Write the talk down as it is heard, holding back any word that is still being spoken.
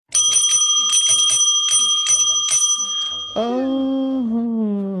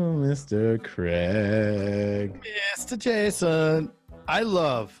Oh, Mr. Craig. Mr. Jason. I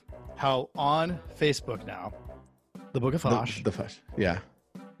love how on Facebook now, the Book of Fosh, The Fosh. Yeah.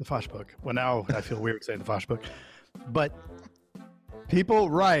 the Fosh book. Well, now I feel weird saying the Fosh book, but people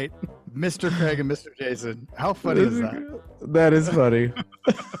write Mr. Craig and Mr. Jason. How funny is that? That is funny.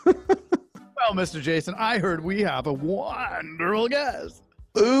 Well, Mr. Jason, I heard we have a wonderful guest.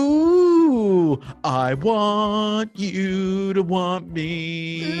 Ooh, I want you to want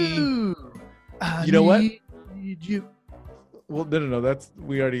me. Ooh, You know what? Need you. Well, no.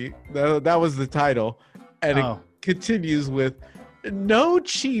 That was the title. And it continues with no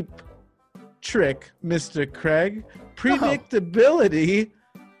cheap trick, Mr. Craig. Predictability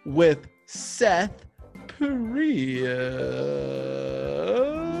with Seth Preus.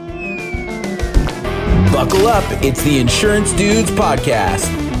 Buckle up, it's the Insurance Dudes Podcast.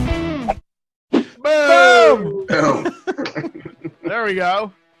 Boom! Boom. There we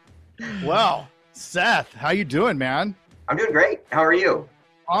go. Well, Seth, how you doing, man? I'm doing great. How are you?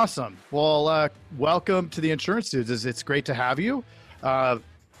 Awesome. Well, welcome to the Insurance Dudes. It's great to have you.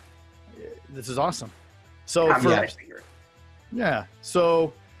 This is awesome. So, I'm glad to be here. yeah.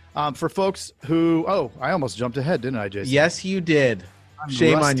 So, for folks who, I almost jumped ahead, didn't I, Jason? Yes, you did. I'm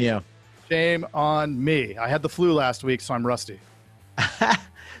Shame on rusty. you. Shame on me. I had the flu last week, so I'm rusty.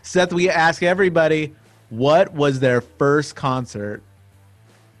 Seth, we ask everybody, what was their first concert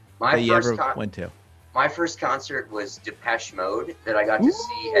that you ever went to? My first concert was Depeche Mode that I got to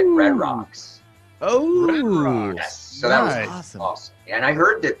see at Red Rocks. Oh, Red Rocks. Yes. So that was Nice. awesome. And I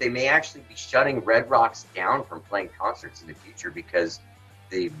heard that they may actually be shutting Red Rocks down from playing concerts in the future because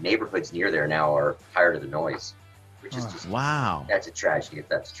the neighborhoods near there now are tired of the noise, which is just, wow. that's a tragedy if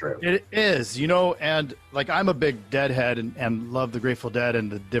that's true. It is, and like I'm a big Deadhead and love the Grateful Dead and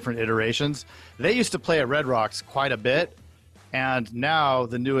the different iterations. They used to play at Red Rocks quite a bit, and now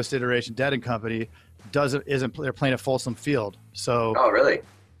the newest iteration, Dead and Company, isn't. They're playing at Folsom Field, so Oh, really?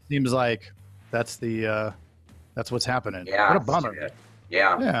 seems like that's what's happening. Yeah. What a bummer.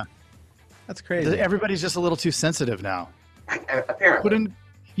 Yeah. Yeah, That's crazy. everybody's just a little too sensitive now. Apparently.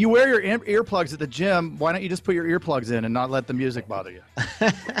 You wear your earplugs at the gym. Why don't you just put your earplugs in and not let the music bother you?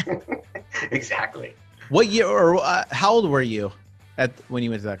 Exactly. What year or how old were you when you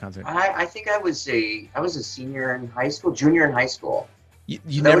went to that concert? I think I was a senior in high school, junior in high school. You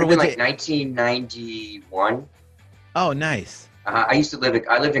So that never would have went been like to. 1991. Oh, nice. I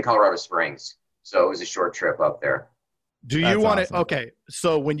lived in Colorado Springs, so it was a short trip up there. Do you That's want awesome. to? Okay,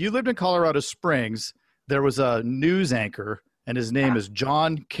 so when you lived in Colorado Springs, there was a news anchor, and his name is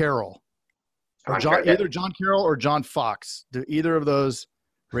John Carroll. Either John Carroll or John Fox. Do either of those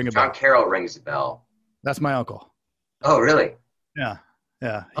ring a bell? John Carroll rings a bell. That's my uncle. Oh, really? Yeah.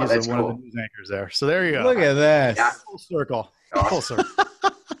 Oh, He's that's one of cool. the news anchors there. So there you go. Look at this. Yeah. Full circle. Awesome. Full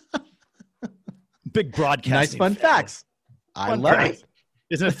circle. Big broadcasting. Nice fun family. facts. I Fun love facts. it.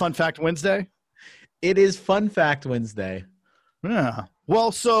 Isn't it Fun Fact Wednesday? It is Fun Fact Wednesday. Yeah.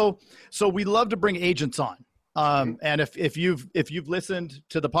 Well, so we love to bring agents on. And if you've listened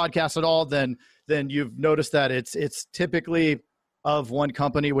to the podcast at all, then you've noticed that it's typically of one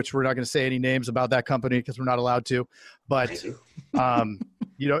company, which we're not going to say any names about that company because we're not allowed to. But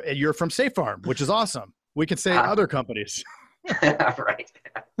you're from State Farm, which is awesome. We can say other companies. Right.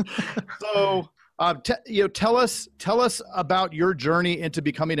 So tell us about your journey into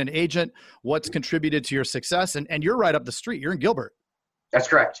becoming an agent. What's contributed to your success? And you're right up the street. You're in Gilbert. That's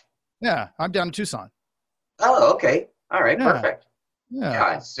correct. Yeah, I'm down in Tucson. Oh, okay. All right. Yeah. Perfect. Yeah.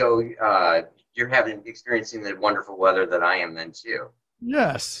 Yeah. So you're experiencing the wonderful weather that I am then too.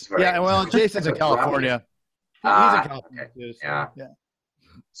 Yes. Right. Yeah. Well, Jason's in California. He's in California okay. too. So, Yeah. yeah.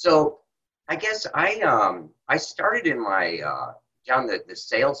 So I guess I started in my down the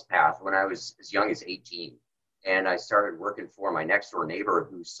sales path when I was as young as 18, and I started working for my next door neighbor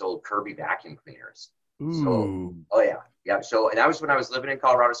who sold Kirby vacuum cleaners. Ooh. Oh yeah. So and that was when I was living in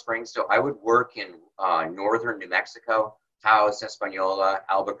Colorado Springs. So I would work in northern New Mexico, Taos, Espanola,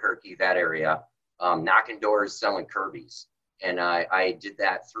 Albuquerque, that area, knocking doors, selling Kirby's. And I did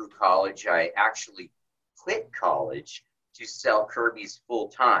that through college. I actually quit college to sell Kirby's full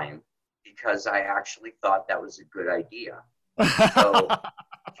time because I actually thought that was a good idea. So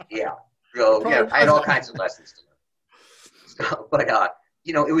yeah. So yeah, I had all kinds of lessons to learn. So, but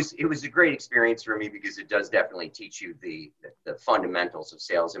it was a great experience for me because it does definitely teach you the fundamentals of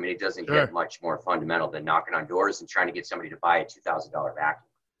sales. I mean, it doesn't get much more fundamental than knocking on doors and trying to get somebody to buy a $2,000 vacuum.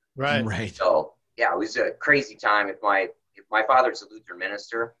 Right. So yeah, it was a crazy time. If my father's a Lutheran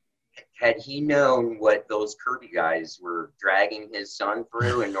minister, had he known what those Kirby guys were dragging his son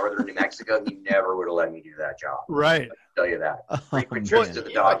through in northern New Mexico, he never would have let me do that job. Right. I'll tell you that. Frequent trips to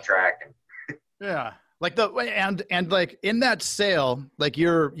the dog track. Yeah. Like and like in that sale, like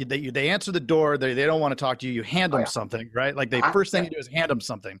they answer the door, they don't want to talk to you. You hand them something, right? Like the first thing you do is hand them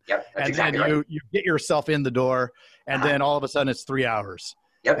something. Yep. And exactly then right. you get yourself in the door, and then all of a sudden it's 3 hours.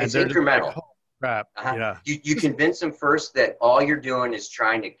 Yep. And It's incremental. Like, oh, crap. Yeah. You convince them first that all you're doing is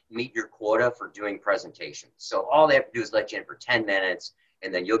trying to meet your quota for doing presentations. So all they have to do is let you in for 10 minutes,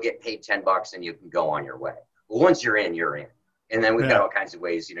 and then you'll get paid $10 and you can go on your way. Well, once you're in, you're in. And then we've got all kinds of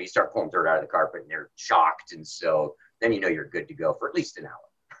ways, you start pulling dirt out of the carpet and they're shocked. And so then you're good to go for at least an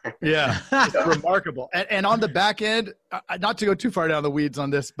hour. Yeah, it's remarkable. And on the back end, not to go too far down the weeds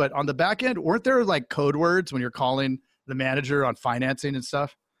on this, but on the back end, weren't there like code words when you're calling the manager on financing and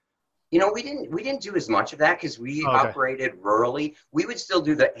stuff? We didn't do as much of that because we operated rurally. We would still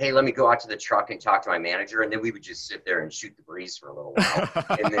do the, hey, let me go out to the truck and talk to my manager. And then we would just sit there and shoot the breeze for a little while.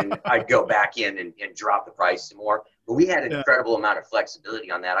 And then I'd go back in and drop the price some more. But we had an incredible amount of flexibility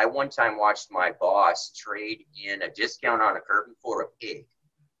on that. I one time watched my boss trade in a discount on a Kirby for a pig.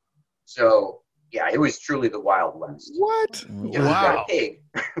 So, yeah, it was truly the Wild West. What? Wow. Got a pig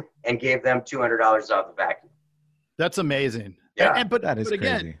and gave them $200 off the vacuum. That's amazing. Yeah. But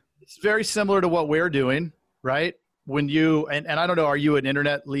again, it's very similar to what we're doing, right? When you and I don't know, are you an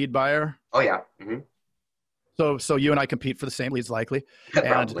internet lead buyer? Oh yeah. Mm-hmm. So you and I compete for the same leads, likely,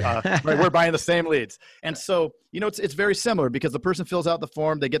 and right, we're buying the same leads. And so it's very similar because the person fills out the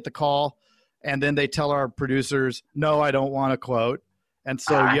form, they get the call, and then they tell our producers, no, I don't want a quote, and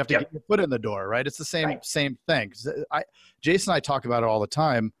so you have to get your foot in the door, right? It's the same thing. Jason and I talk about it all the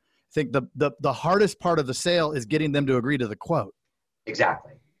time. I think the hardest part of the sale is getting them to agree to the quote.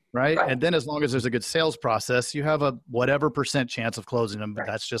 Exactly. Right? And then as long as there's a good sales process, you have a whatever % chance of closing them, but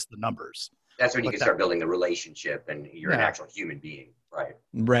that's just the numbers. That's when you can start building the relationship and you're an actual human being. Right.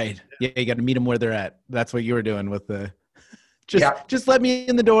 Right. Yeah. You got to meet them where they're at. That's what you were doing with the, just let me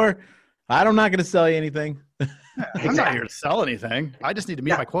in the door. I'm not going to sell you anything. I'm not here to sell anything. I just need to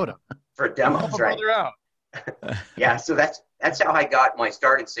meet my quota. For demos, right? Yeah. So that's how I got my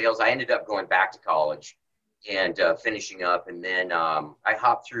start in sales. I ended up going back to college and finishing up. And then I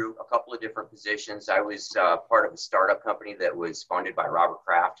hopped through a couple of different positions. I was part of a startup company that was funded by Robert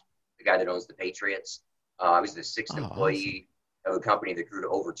Kraft, the guy that owns the Patriots. I was the sixth employee of a company that grew to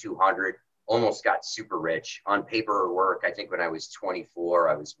over 200, almost got super rich. On paperwork, I think when I was 24,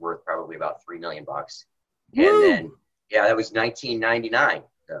 I was worth probably about $3 million. And then, that was 1999.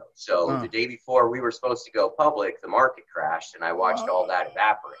 So the day before we were supposed to go public, the market crashed and I watched all that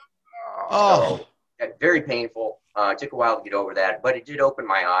evaporate. So, very painful. It took a while to get over that, but it did open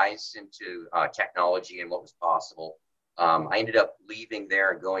my eyes into technology and what was possible. I ended up leaving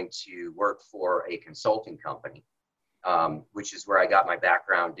there and going to work for a consulting company, which is where I got my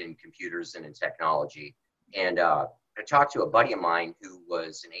background in computers and in technology. And I talked to a buddy of mine who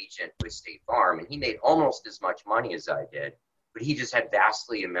was an agent with State Farm, and he made almost as much money as I did, but he just had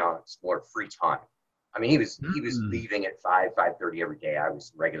vastly amounts more free time. I mean, he was leaving at 5:30 every day. I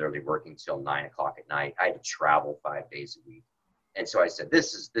was regularly working till 9 o'clock at night. I had to travel 5 days a week. And so I said,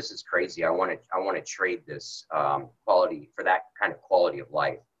 this is crazy. I want to trade this quality for that kind of quality of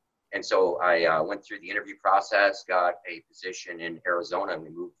life. And so I went through the interview process, got a position in Arizona, and we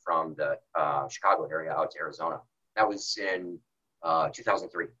moved from the Chicago area out to Arizona. That was in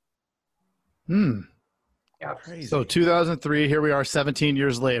 2003. Yeah. Crazy. So 2003, here we are 17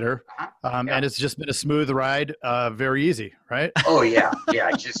 years later, and it's just been a smooth ride, very easy, right? Oh, yeah.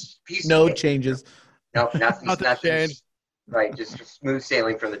 Yeah, just peace. No changes. No, nothing changed. Right, just smooth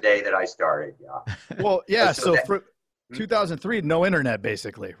sailing from the day that I started, yeah. Well, yeah, so for 2003, no internet,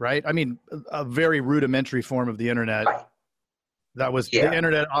 basically, right? I mean, a very rudimentary form of the internet. Right. That was, the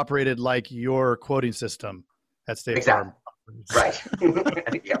internet operated like your quoting system at State Farm. Right.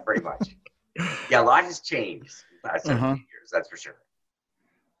 Yeah, pretty much. Yeah, a lot has changed in the last 17 years, that's for sure.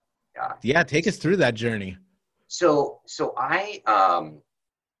 Yeah, take us through that journey. So I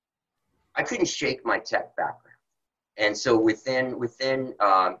couldn't shake my tech background. And so within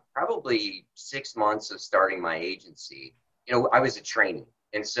probably 6 months of starting my agency, I was a trainee.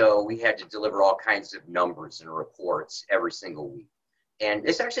 And so we had to deliver all kinds of numbers and reports every single week. And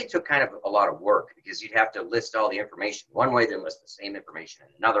this actually took kind of a lot of work because you'd have to list all the information one way, then list the same information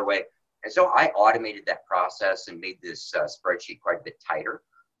in another way. And so I automated that process and made this spreadsheet quite a bit tighter.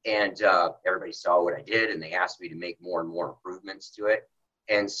 And everybody saw what I did, and they asked me to make more and more improvements to it.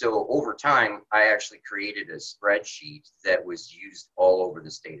 And so over time, I actually created a spreadsheet that was used all over the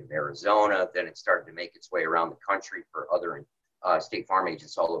state of Arizona. Then it started to make its way around the country for other State Farm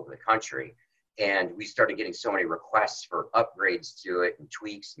agents all over the country. And we started getting so many requests for upgrades to it and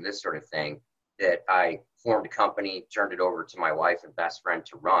tweaks and this sort of thing that I formed a company, turned it over to my wife and best friend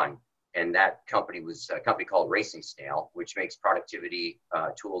to run. And that company was a company called Racing Snail, which makes productivity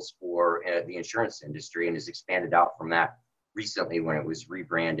tools for the insurance industry, and has expanded out from that recently when it was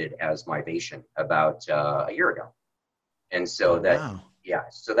rebranded as Mivation about a year ago. And so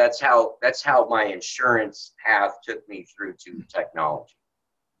so that's how my insurance path took me through to technology.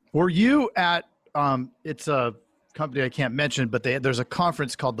 Were you at, it's a company I can't mention, but there's a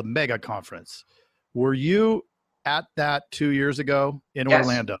conference called the Mega Conference. Were you at that 2 years ago in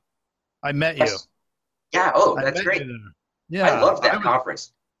Orlando? I met you. Yeah. Oh, that's great. Yeah. I love that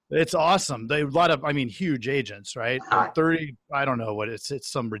conference. It's awesome. They a lot of, huge agents, right? 30, I don't know what it's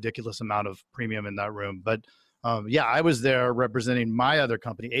some ridiculous amount of premium in that room. But I was there representing my other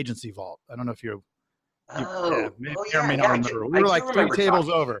company, Agency Vault. I don't know if you may or may not remember. We were like 3 tables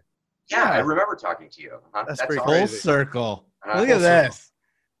over. Yeah, I remember talking to you. That's pretty full circle. Look at this.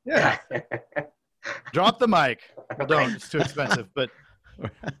 Yeah. Drop the mic. Well, don't. It's too expensive. But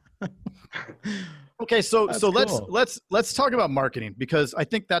okay, so cool. let's talk about marketing, because I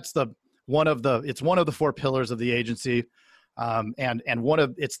think that's one of the 4 pillars of the agency, and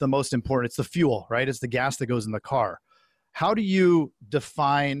it's the most important. It's the fuel, right? It's the gas that goes in the car. How do you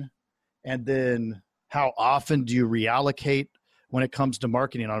define, and then how often do you reallocate when it comes to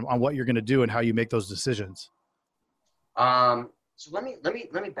marketing on what you're going to do and how you make those decisions? So let me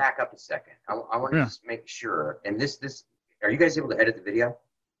back up a second. I want to just make sure. And this, are you guys able to edit the video?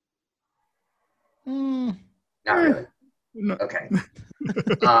 Not really. No. Okay.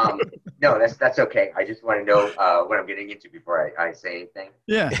 No, that's okay. I just want to know what I'm getting into before I say anything.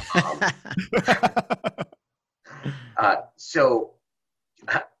 Yeah.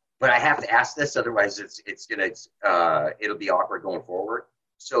 But I have to ask this, otherwise it'll be awkward going forward.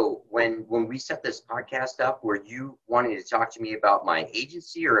 So when we set this podcast up, were you wanting to talk to me about my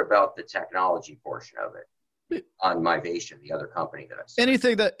agency or about the technology portion of it on Mivation, the other company that I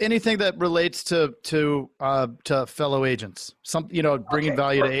started? Anything that relates to fellow agents, bringing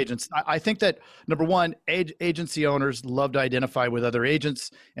value to agents. I think that number one, agency owners love to identify with other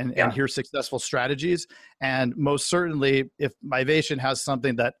agents and hear successful strategies. And most certainly, if Mivation has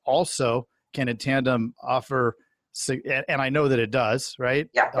something that also can in tandem offer, and I know that it does, right?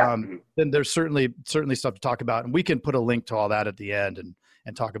 Then there's certainly stuff to talk about, and we can put a link to all that at the end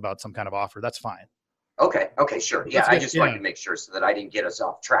and talk about some kind of offer. That's fine. Okay, sure. Yeah, I just wanted to make sure so that I didn't get us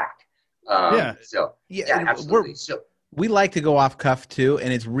off track. Absolutely. We like to go off cuff too,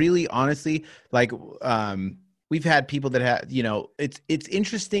 and it's really honestly like we've had people that have, it's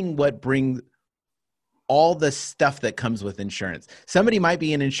interesting what brings all the stuff that comes with insurance. Somebody might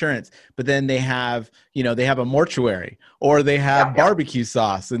be in insurance, but then they have a mortuary, or they have barbecue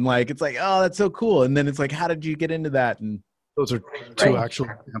sauce, and it's like, oh, that's so cool. And then it's like, how did you get into that? And those are 2 actual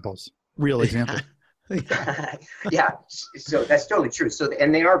examples, real examples. Yeah, so that's totally true. So,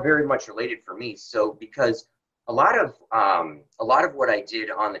 and they are very much related for me. So, because a lot of what I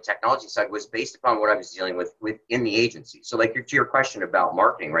did on the technology side was based upon what I was dealing with within the agency. So, like to your question about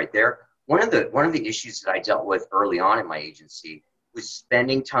marketing, right there, one of the issues that I dealt with early on in my agency was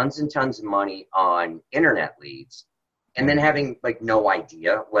spending tons and tons of money on internet leads, and then having no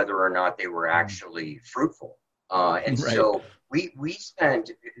idea whether or not they were actually fruitful. So we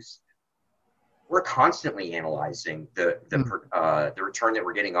spend. We're constantly analyzing the return that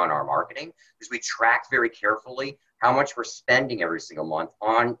we're getting on our marketing, because we track very carefully how much we're spending every single month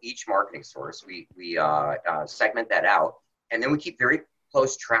on each marketing source. We segment that out, and then we keep very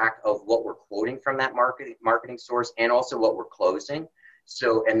close track of what we're quoting from that marketing source, and also what we're closing.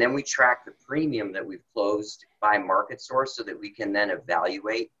 So, and then we track the premium that we've closed by market source, so that we can then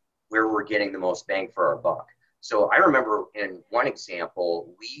evaluate where we're getting the most bang for our buck. So I remember in one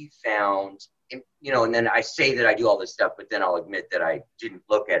example, we found, and then I say that I do all this stuff, but then I'll admit that I didn't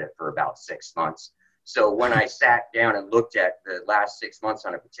look at it for about 6 months. So when I sat down and looked at the last 6 months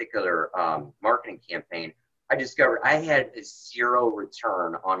on a particular marketing campaign, I discovered I had a 0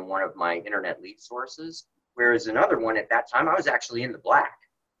 return on one of my internet lead sources, whereas another one at that time, I was actually in the black.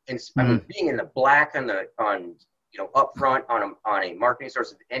 And being in the black upfront on a marketing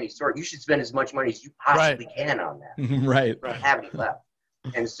source of any sort, you should spend as much money as you possibly can on that. Right. Don't have any left.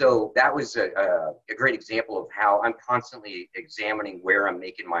 And so that was a great example of how I'm constantly examining where I'm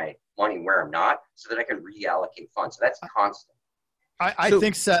making my money and where I'm not, so that I can reallocate funds. So that's constant. I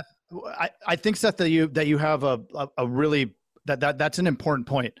think, Seth, that you have a really that's an important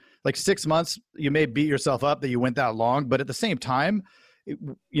point. 6 months, you may beat yourself up that you went that long, but at the same time,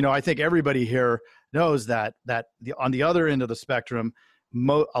 I think everybody here knows that on the other end of the spectrum,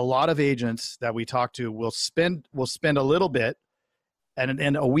 a lot of agents that we talk to will spend a little bit,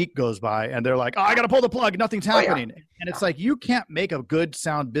 and a week goes by and they're like, oh, I got to pull the plug. Nothing's happening. And it's like, you can't make a good,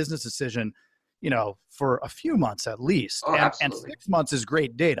 sound business decision, for a few months at least. And 6 months is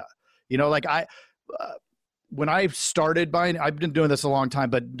great data. Like when I started buying, I've been doing this a long time,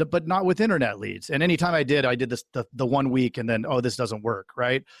 but not with internet leads. And anytime I did this the 1 week and then, this doesn't work.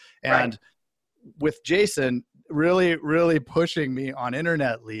 Right. And with Jason really, really pushing me on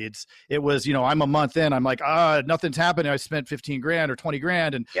internet leads, it was, I'm a month in, I'm like, nothing's happening. I spent 15 grand or 20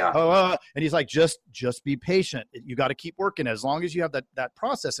 grand. And, and he's like, just be patient. You got to keep working. As long as you have that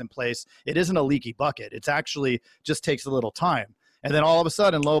process in place, it isn't a leaky bucket. It's actually just takes a little time. And then all of a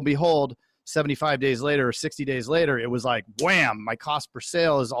sudden, lo and behold, 75 days later or 60 days later, it was like, wham, my cost per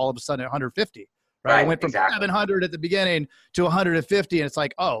sale is all of a sudden 150. Right. I went from 700 at the beginning to 150. And it's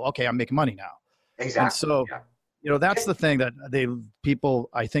like, oh, okay, I'm making money now. Exactly. And so, that's the thing that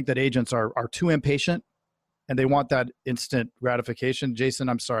I think that agents are too impatient and they want that instant gratification. Jason,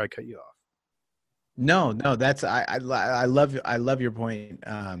 I'm sorry I cut you off. No, that's, I love your point,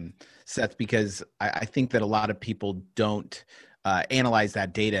 Seth, because I think that a lot of people don't analyze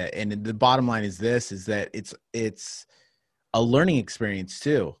that data. And the bottom line is that it's a learning experience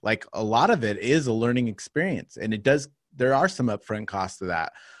too. Like a lot of it is a learning experience, and there are some upfront costs to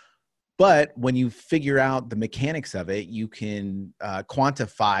that. But when you figure out the mechanics of it, you can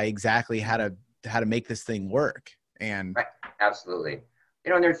quantify exactly how to make this thing work. And right. Absolutely.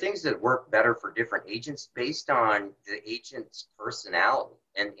 And there are things that work better for different agents based on the agent's personality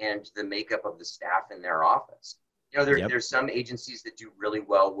and the makeup of the staff in their office. There's some agencies that do really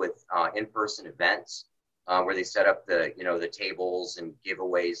well with in-person events where they set up the tables and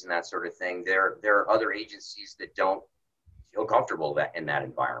giveaways and that sort of thing. There are other agencies that don't feel comfortable in that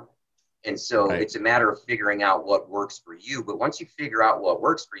environment. And so It's a matter of figuring out what works for you. But once you figure out what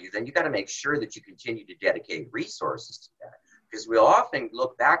works for you, then you got to make sure that you continue to dedicate resources to that. Because we'll often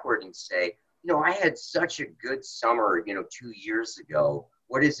look backward and say, I had such a good summer, 2 years ago.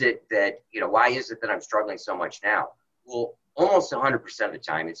 What is it that, why is it that I'm struggling so much now? Well, almost 100% of the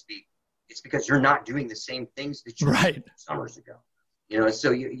time, it's because you're not doing the same things that you did summers ago.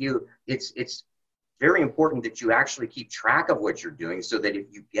 So it's very important that you actually keep track of what you're doing so that if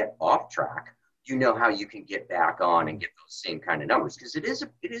you get off track, you know how you can get back on and get those same kind of numbers. Because it is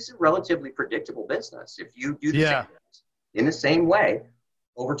a relatively predictable business. If you do the same things in the same way,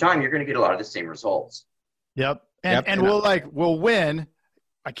 over time, you're going to get a lot of the same results. Yep. And we'll win.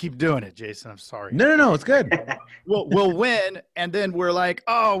 I keep doing it, Jason. I'm sorry. No, it's good. We'll win, and then we're like,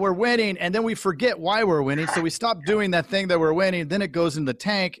 oh, we're winning, and then we forget why we're winning, so we stop doing that thing that we're winning. Then it goes in the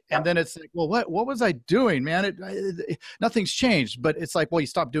tank, and then it's like, well, what was I doing, man? Nothing's changed, but it's like, well, you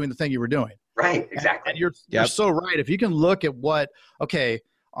stopped doing the thing you were doing. Right, exactly. And you're so right. If you can look at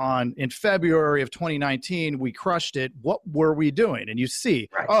in February of 2019, we crushed it. What were we doing? And you see,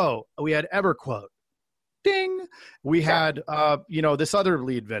 we had EverQuote. Ding. We had, this other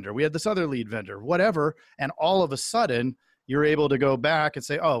lead vendor. We had this other lead vendor, whatever. And all of a sudden, you're able to go back and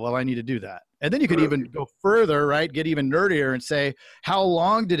say, oh, well, I need to do that. And then you could even go further, right? Get even nerdier and say, how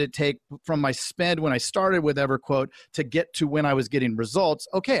long did it take from my spend when I started with EverQuote to get to when I was getting results?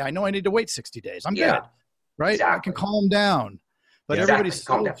 Okay, I know I need to wait 60 days. I'm good, right? Exactly. I can calm down. But everybody's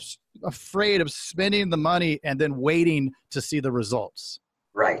so afraid of spending the money and then waiting to see the results.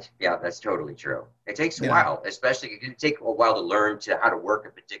 Right. Yeah, that's totally true. It takes a while, especially it can take a while to learn how to work a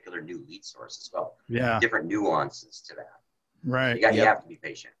particular new lead source as well. Yeah. Different nuances to that. Right. You have to be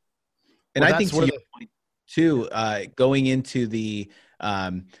patient. And I think to your point too, going into the,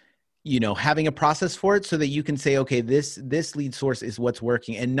 having a process for it so that you can say, okay, this lead source is what's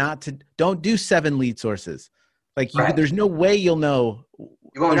working, and don't do 7 lead sources. Like there's no way you'll know.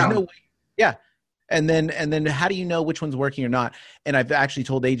 You won't know. No way. Yeah. And then how do you know which one's working or not? And I've actually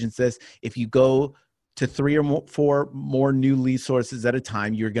told agents this: if you go to 3 or 4 more new lead sources at a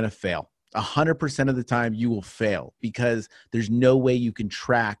time, you're going to fail. 100% of the time you will fail, because there's no way you can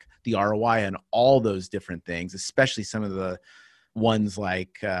track the ROI on all those different things, especially some of the ones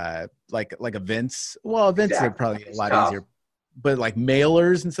like events. Well, events are probably a lot easier, but like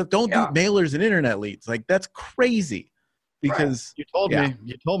mailers and stuff, don't do mailers and internet leads. Like that's crazy. Because you told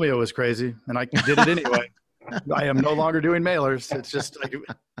me it was crazy, and I did it anyway. I am no longer doing mailers. It's just like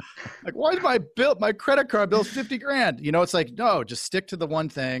why is my credit card bill's $50,000? It's like, no, just stick to the one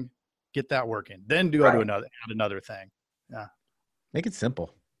thing, get that working, then go to another thing. Yeah, make it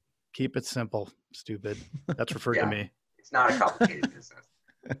simple. Keep it simple, stupid. That's referred to me. It's not a complicated business.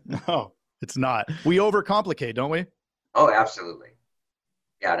 No, it's not. We overcomplicate, don't we? Oh, absolutely.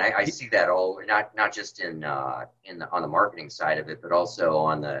 Yeah, and I see that all not just on the marketing side of it, but also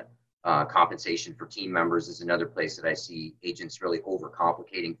on the compensation for team members is another place that I see agents really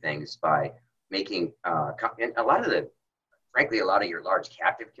overcomplicating things by making and frankly, a lot of your large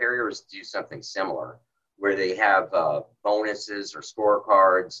captive carriers do something similar where they have bonuses or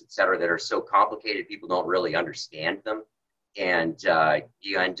scorecards, et cetera, that are so complicated people don't really understand them. And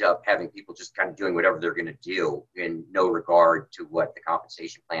you end up having people just kind of doing whatever they're going to do in no regard to what the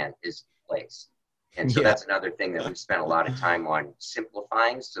compensation plan is in place. And so that's another thing that we've spent a lot of time on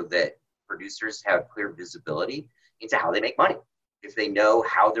simplifying so that producers have clear visibility into how they make money. If they know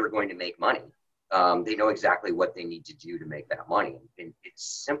how they're going to make money, they know exactly what they need to do to make that money. And it's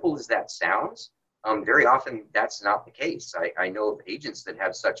simple as that sounds. Very often that's not the case. I know of agents that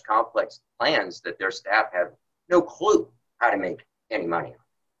have such complex plans that their staff have no clue how to make any money.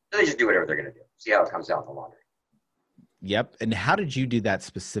 So they just do whatever they're going to do. See how it comes out in the laundry. Yep. And how did you do that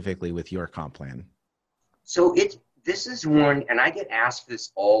specifically with your comp plan? So this is one, and I get asked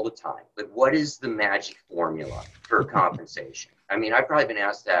this all the time, but what is the magic formula for compensation? I mean, I've probably been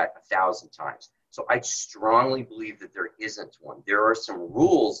asked that 1,000 times. So I strongly believe that there isn't one. There are some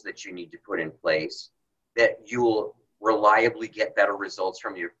rules that you need to put in place that you will reliably get better results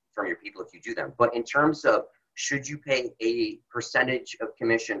from your people if you do them. But in terms of should you pay a percentage of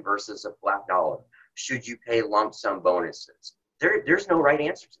commission versus a flat dollar? Should you pay lump sum bonuses? There's no right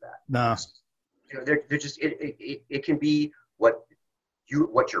answer to that. No. You know, they're just it can be what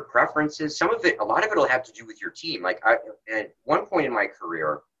your preference is. Some of it, a lot of it will have to do with your team. Like at one point in my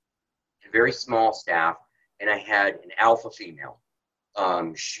career, a very small staff, and I had an alpha female.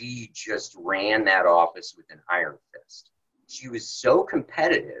 She just ran that office with an iron fist. She was so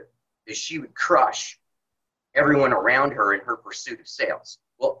competitive that she would crush everyone around her in her pursuit of sales.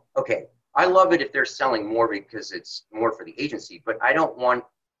 Well, okay, I love it if they're selling more because it's more for the agency, but I don't want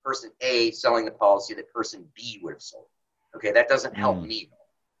person A selling the policy that person B would have sold. Okay, that doesn't help me.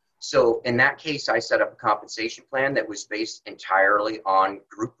 So in that case, I set up a compensation plan that was based entirely on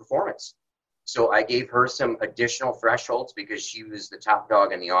group performance. So I gave her some additional thresholds because she was the top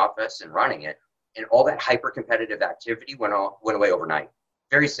dog in the office and running it. And all that hyper-competitive activity went away overnight.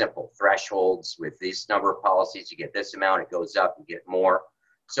 Very simple thresholds with this number of policies. You get this amount, it goes up, you get more.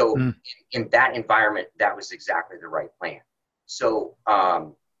 So in that environment, that was exactly the right plan. So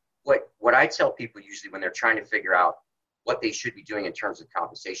what I tell people usually when they're trying to figure out what they should be doing in terms of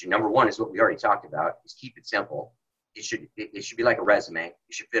compensation, number one is what we already talked about, is keep it simple. It should be like a resume. It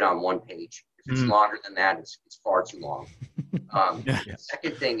should fit on one page. If it's longer than that, it's far too long. The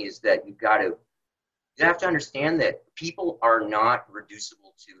second thing is that you have to understand that people are not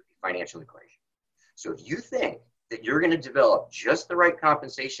reducible to a financial equation. So if you think that you're going to develop just the right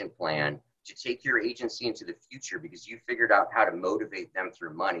compensation plan to take your agency into the future because you figured out how to motivate them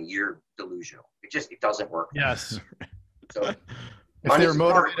through money, you're delusional. It doesn't work. Yes. So if they're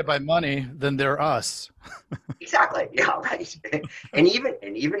motivated by money, then they're us. Exactly. Yeah, right. And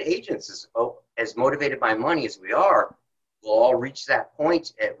even agents as motivated by money as we are, we'll all reach that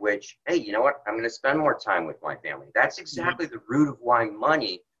point at which, hey, you know what? I'm going to spend more time with my family. That's exactly the root of why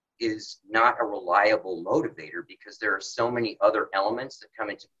money is not a reliable motivator, because there are so many other elements that come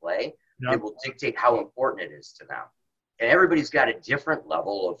into play that will dictate how important it is to them. And everybody's got a different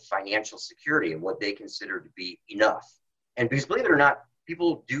level of financial security and what they consider to be enough. And because believe it or not,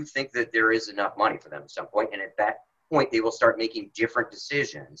 people do think that there is enough money for them at some point. And at that point, they will start making different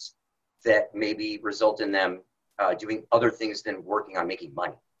decisions that maybe result in them doing other things than working on making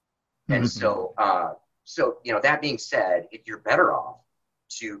money. And so that being said, you're better off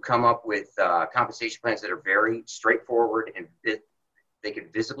to come up with compensation plans that are very straightforward and they can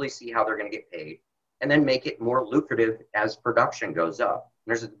visibly see how they're going to get paid, and then make it more lucrative as production goes up.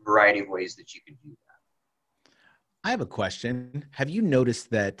 And there's a variety of ways that you can do that. I have a question. Have you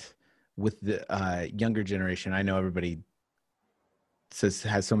noticed that with the younger generation, I know everybody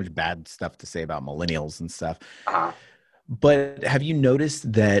has so much bad stuff to say about millennials and stuff, but have you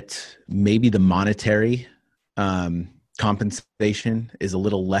noticed that maybe the monetary compensation is a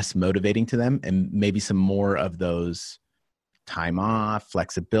little less motivating to them, and maybe some more of those time off,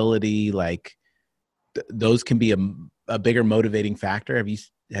 flexibility, like those can be a bigger motivating factor? Have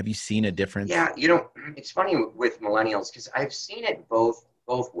you seen a difference? Yeah, it's funny with millennials because I've seen it both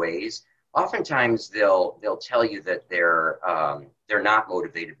ways. Oftentimes they'll tell you that they're not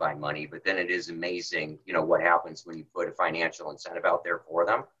motivated by money, but then it is amazing, what happens when you put a financial incentive out there for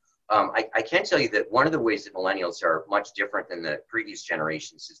them. I can tell you that one of the ways that millennials are much different than the previous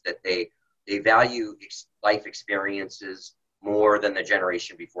generations is that they value life experiences more than the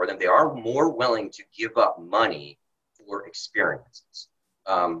generation before them. They are more willing to give up money for experiences.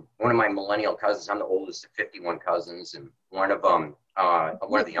 One of my millennial cousins, I'm the oldest of 51 cousins, and one of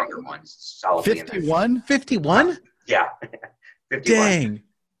the younger ones, solidly 51? 51? Yeah, 51. Dang.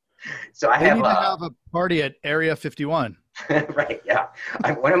 So I They have need to have a party at Area 51. right, yeah.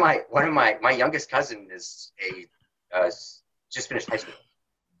 One of my youngest cousin is just finished high school.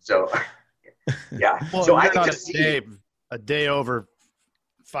 So yeah. Well, so I you're get not to see a day over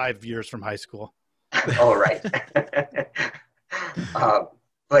 5 years from high school. Oh, right.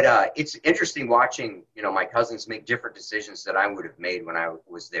 But it's interesting watching, my cousins make different decisions that I would have made when I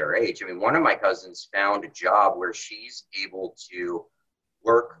was their age. I mean, one of my cousins found a job where she's able to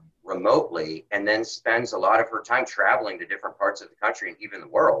work remotely and then spends a lot of her time traveling to different parts of the country and even the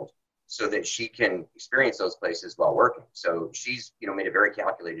world so that she can experience those places while working. So she's, made a very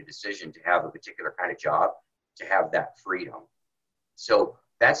calculated decision to have a particular kind of job, to have that freedom. So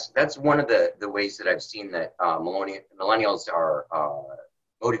that's one of the ways that I've seen that millennials are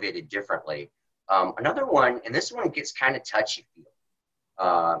motivated differently. Another one, and this one gets kind of touchy-feely,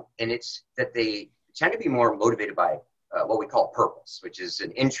 and it's that they tend to be more motivated by what we call purpose, which is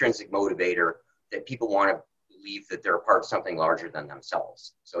an intrinsic motivator that people want to believe that they're a part of something larger than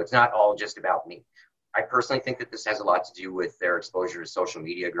themselves. So it's not all just about me. I personally think that this has a lot to do with their exposure to social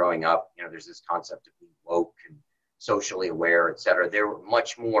media growing up. There's this concept of being woke and socially aware, et cetera. They're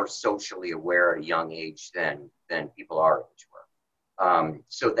much more socially aware at a young age than people our age were.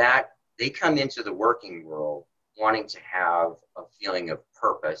 So that they come into the working world wanting to have a feeling of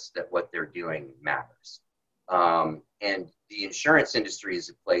purpose, that what they're doing matters. And the insurance industry is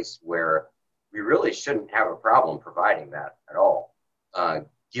a place where we really shouldn't have a problem providing that at all,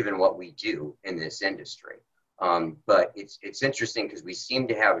 given what we do in this industry. But it's interesting because we seem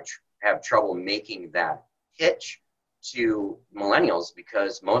to have trouble making that pitch to millennials,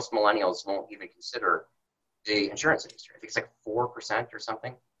 because most millennials won't even consider the insurance industry. I think it's like 4% or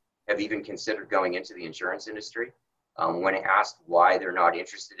something have even considered going into the insurance industry. When asked why they're not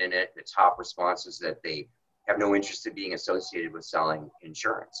interested in it, the top response is that they have no interest in being associated with selling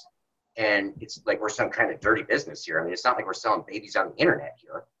insurance. And it's like we're some kind of dirty business here. I mean, it's not like we're selling babies on the internet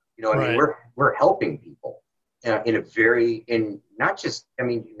here. I mean, we're helping people not just, I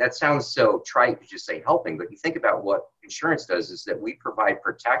mean, that sounds so trite to just say helping, but you think about what insurance does is that we provide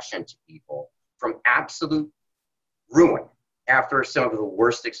protection to people from absolute ruin after some of the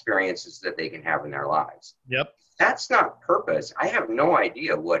worst experiences that they can have in their lives. Yep. That's not purpose. I have no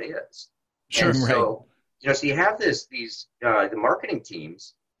idea what is. Sure. And so, so you have the marketing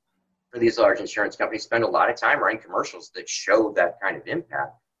teams for these large insurance companies spend a lot of time writing commercials that show that kind of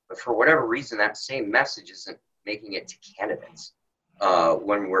impact. But for whatever reason, that same message isn't making it to candidates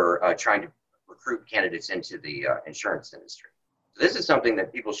when we're trying to recruit candidates into the insurance industry. So this is something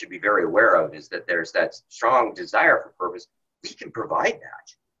that people should be very aware of, is that there's that strong desire for purpose. We can provide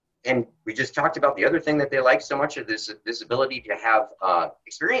that. And we just talked about the other thing that they like so much of this ability to have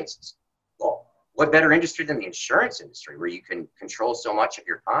experiences. Well, what better industry than the insurance industry, where you can control so much of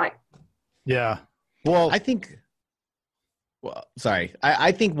your time? Yeah. Well, I think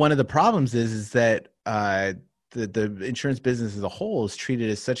one of the problems is that the insurance business as a whole is treated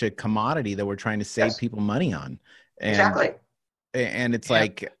as such a commodity that we're trying to save people money on. And, exactly. And it's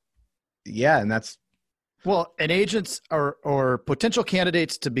and that's. Well, and agents or potential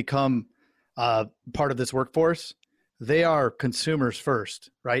candidates to become part of this workforce, they are consumers first,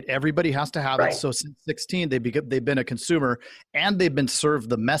 right? Everybody has to have it. So since 16, they've been a consumer, and they've been served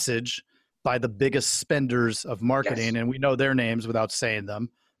the message by the biggest spenders of marketing. And we know their names without saying them.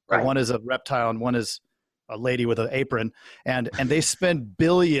 Right. One is a reptile and one is a lady with an apron, and they spend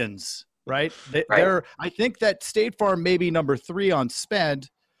billions, right? They're, I think that State Farm may be number 3 on spend,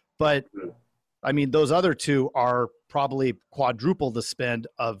 but I mean, those other two are probably quadruple the spend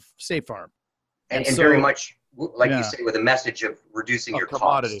of State Farm. And so, very much, like you say, with a message of reducing your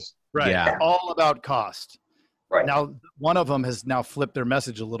commodity. Costs. Right. Yeah. All about cost. Right. Now, one of them has now flipped their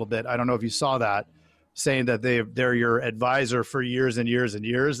message a little bit. I don't know if you saw that, saying that they're your advisor for years and years and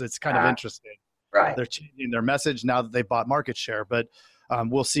years. It's kind of interesting. Right. They're changing their message now that they bought market share, but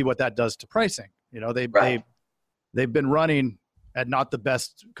we'll see what that does to pricing. They've been running at not the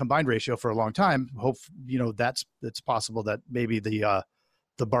best combined ratio for a long time. It's possible that maybe the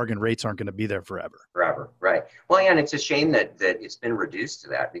bargain rates aren't going to be there forever. Right. Well, yeah, and it's a shame that it's been reduced to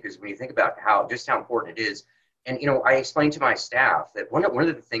that, because when you think about how important it is, and I explained to my staff that one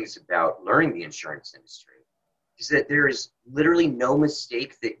of the things about learning the insurance industry is that there is literally no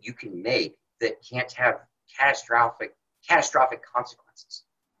mistake that you can make that can't have catastrophic consequences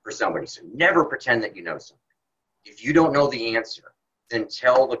for somebody. So never pretend that you know something. If you don't know the answer, then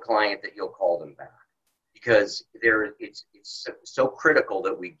tell the client that you'll call them back. because it's so critical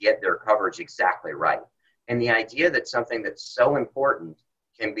that we get their coverage exactly right. And the idea that something that's so important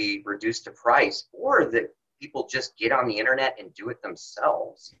can be reduced to price, or that people just get on the internet and do it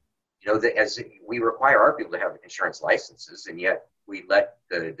themselves. That as we require our people to have insurance licenses, and yet we let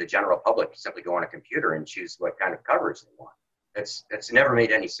the general public simply go on a computer and choose what kind of coverage they want. That's never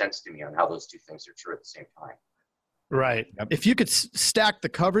made any sense to me on how those two things are true at the same time. Right. Yep. If you could stack the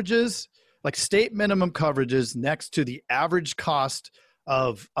coverages, like state minimum coverages next to the average cost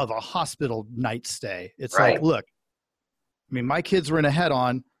of a hospital night stay, it's right. Like, look, I mean, my kids were in a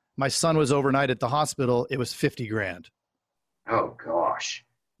head-on. My son was overnight at the hospital. It was $50,000. Oh gosh.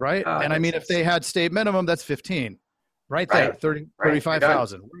 Right. And I mean, if they had state minimum, that's 15, right there,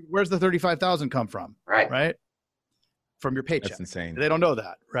 35,000. Where's the 35,000 come from? Right. From your paycheck. That's insane. They don't know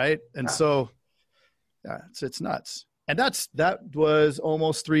that. Right. And so it's nuts. And that was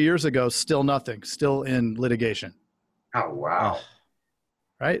almost 3 years ago. Still nothing, still in litigation. Oh, wow.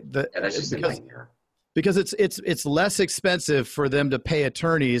 Right. That's just because it's less expensive for them to pay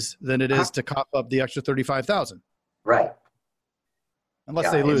attorneys than it is to cough up the extra 35,000. Right.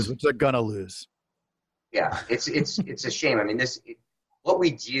 Unless they lose, which they're gonna lose. Yeah, it's a shame. I mean, what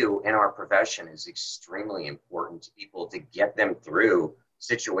we do in our profession is extremely important to people, to get them through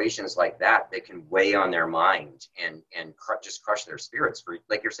situations like that can weigh on their mind and just crush their spirits for,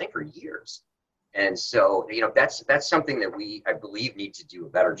 like you're saying, for years. And so, that's something that I believe, need to do a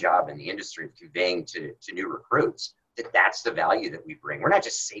better job in the industry of conveying to new recruits, that's the value that we bring. We're not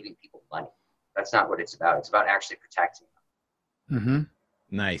just saving people money. That's not what it's about. It's about actually protecting them. Mm-hmm.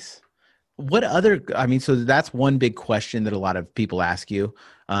 Nice. So that's one big question that a lot of people ask you.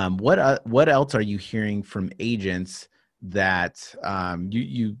 What else are you hearing from agents that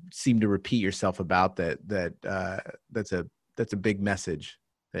you seem to repeat yourself about that's a big message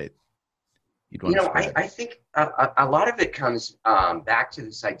that you'd want to spread? I think a lot of it comes back to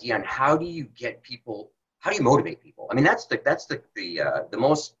this idea on how do you motivate people? I mean, that's the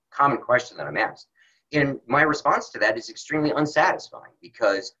most common question that I'm asked. And my response to that is extremely unsatisfying,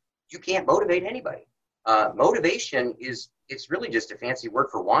 because you can't motivate anybody. Motivation it's really just a fancy word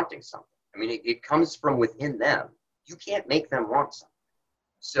for wanting something. I mean, it comes from within them. You can't make them want something.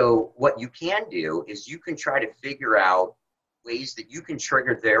 So what you can do is you can try to figure out ways that you can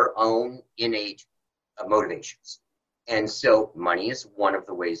trigger their own innate motivations. And so money is one of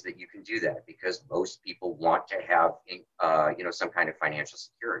the ways that you can do that, because most people want to have, some kind of financial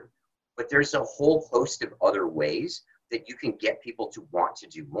security. But there's a whole host of other ways that you can get people to want to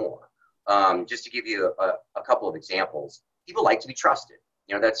do more. Just to give you a couple of examples, people like to be trusted.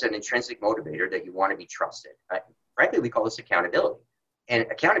 That's an intrinsic motivator, that you want to be trusted. Frankly, we call this accountability. And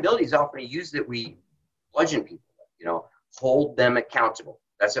accountability is often used that we bludgeon people with, hold them accountable.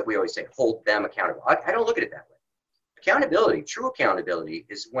 That's what we always say, hold them accountable. I don't look at it that way. Accountability, true accountability,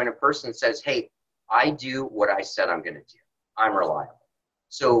 is when a person says, hey, I do what I said I'm going to do. I'm reliable.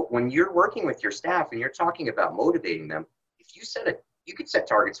 So when you're working with your staff and you're talking about motivating them, if you set you could set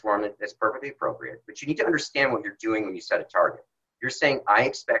targets for them that's perfectly appropriate, but you need to understand what you're doing when you set a target. You're saying, I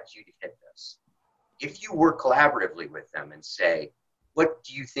expect you to hit this. If you work collaboratively with them and say, what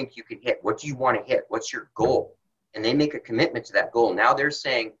do you think you can hit? What do you want to hit? What's your goal? And they make a commitment to that goal. Now they're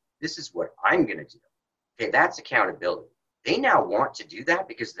saying, this is what I'm going to do. Okay, that's accountability. They now want to do that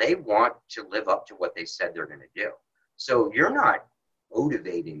because they want to live up to what they said they're going to do. So you're not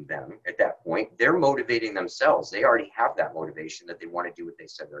motivating them at that point. They're motivating themselves. They already have that motivation that they want to do what they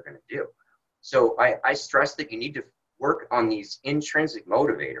said they're going to do. So I stress that you need to work on these intrinsic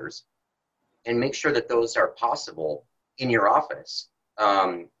motivators and make sure that those are possible in your office,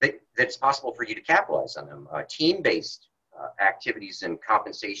 that it's possible for you to capitalize on them. Team-based activities and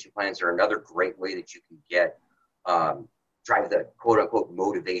compensation plans are another great way that you can get drive the quote-unquote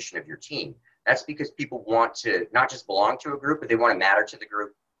motivation of your team. That's because people want to not just belong to a group, but they want to matter to the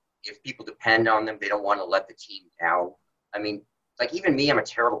group. If people depend on them, they don't want to let the team down. I mean, like even me, I'm a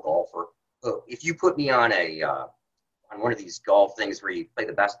terrible golfer. If you put me on on one of these golf things where you play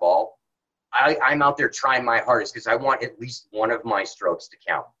the best ball, I'm out there trying my hardest because I want at least one of my strokes to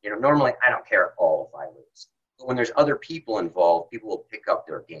count. Normally I don't care at all if I lose. But when there's other people involved, people will pick up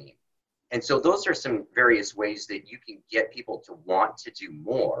their game. And so those are some various ways that you can get people to want to do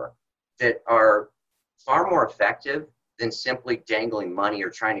more that are far more effective than simply dangling money or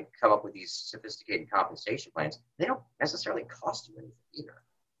trying to come up with these sophisticated compensation plans. They don't necessarily cost you anything either.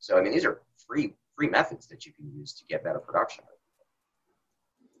 So, I mean, these are free methods that you can use to get better production.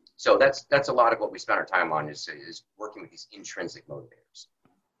 So that's a lot of what we spend our time on is working with these intrinsic motivators.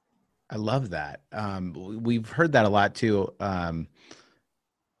 I love that. We've heard that a lot too,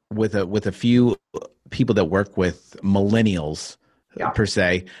 with a few people that work with millennials per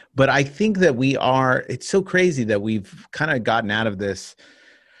se, but I think that it's so crazy that we've kind of gotten out of this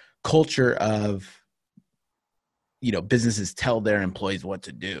culture of, businesses tell their employees what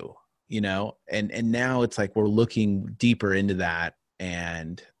to do, and now it's like we're looking deeper into that,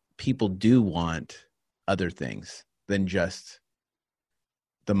 and people do want other things than just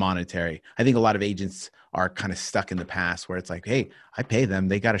the monetary. I think a lot of agents are kind of stuck in the past where it's like, hey, I pay them,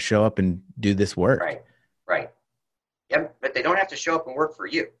 they got to show up and do this work. Right. Yeah, but they don't have to show up and work for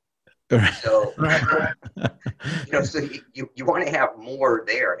you. Right. So, so you want to have more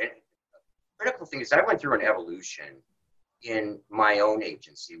there. And the critical thing is I went through an evolution in my own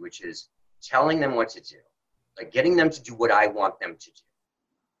agency, which is telling them what to do, like getting them to do what I want them to do.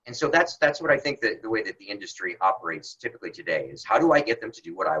 And so that's what I think that the way that the industry operates typically today is, how do I get them to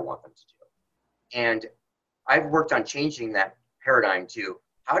do what I want them to do? And I've worked on changing that paradigm to,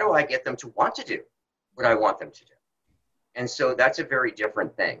 how do I get them to want to do what I want them to do? And so that's a very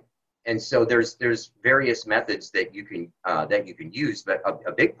different thing. And so there's various methods that you can use, but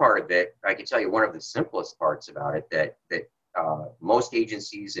a big part of it, I can tell you one of the simplest parts about it that most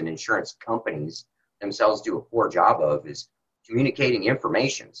agencies and insurance companies themselves do a poor job of is communicating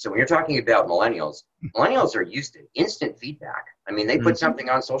information. So when you're talking about millennials are used to instant feedback. I mean, they put something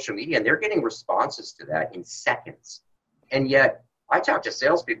on social media and they're getting responses to that in seconds. And yet I talk to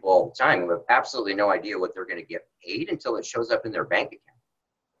salespeople all the time who have absolutely no idea what they're going to get paid until it shows up in their bank account.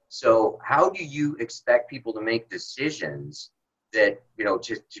 So how do you expect people to make decisions that,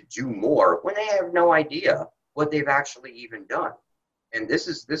 to do more when they have no idea what they've actually even done? And this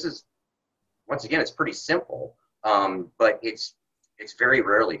is once again, it's pretty simple, but it's very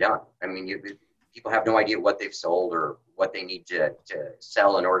rarely done. I mean, people have no idea what they've sold or what they need to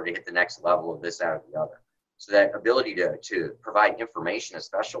sell in order to hit the next level of this, that, or the other. So that ability to provide information,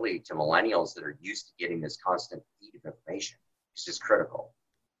 especially to millennials that are used to getting this constant feed of information, is just critical.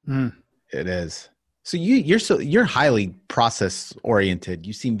 It is. So you're highly process oriented.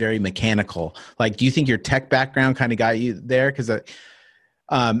 You seem very mechanical. Like, do you think your tech background kind of got you there? Because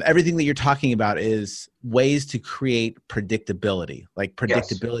everything that you're talking about is ways to create predictability, like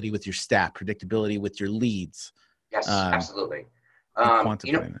predictability with your staff, predictability with your leads. Yes, absolutely.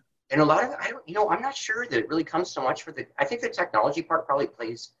 Quantifying it. And a lot of it, I'm not sure that it really comes so much I think the technology part probably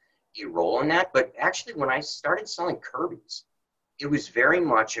plays a role in that. But actually, when I started selling Kirby's, it was very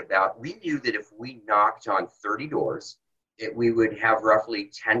much about, we knew that if we knocked on 30 doors, that we would have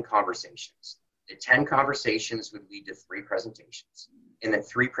roughly 10 conversations. The 10 conversations would lead to 3 presentations, and that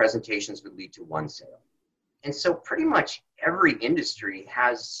 3 presentations would lead to 1 sale. And so pretty much every industry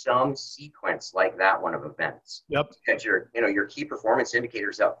has some sequence like that one of events. Yep. You got your key performance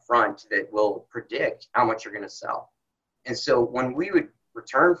indicators up front that will predict how much you're going to sell. And so when we would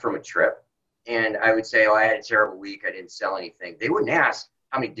return from a trip and I would say, I had a terrible week, I didn't sell anything, they wouldn't ask,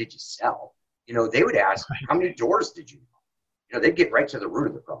 how many did you sell? They would ask, how many doors did you know? They'd get right to the root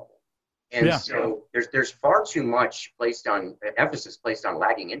of the problem. And so there's far too much emphasis placed on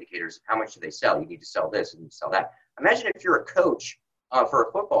lagging indicators of how much do they sell. You need to sell this, and you need to sell that. Imagine if you're a coach for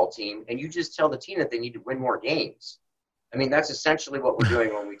a football team and you just tell the team that they need to win more games. I mean, that's essentially what we're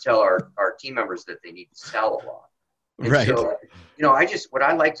doing when we tell our team members that they need to sell a lot. And right. So, what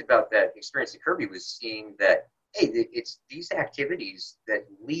I liked about that experience at Kirby was seeing that, hey, it's these activities that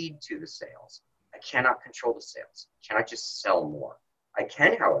lead to the sales. I cannot control the sales. I cannot just sell more. I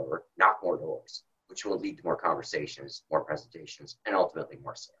can, however, knock more doors, which will lead to more conversations, more presentations, and ultimately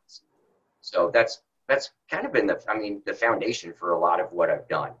more sales. So that's kind of been the foundation for a lot of what I've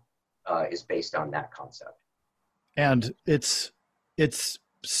done is based on that concept. And it's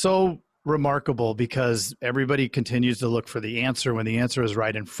so remarkable because everybody continues to look for the answer when the answer is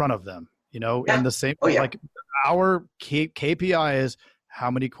right in front of them, and the same, like our KPI is, how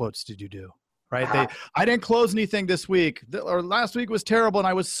many quotes did you do? Right. I didn't close anything this week, or last week was terrible and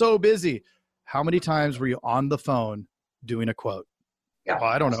I was so busy. How many times were you on the phone doing a quote? Yeah. Well,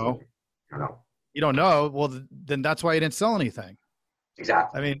 I don't know. You don't know. Well, then that's why you didn't sell anything.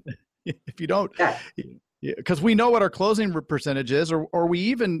 Exactly. I mean, if you don't, because we know what our closing percentage is, or we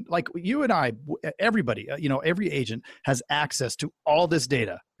even, like you and I, everybody, every agent has access to all this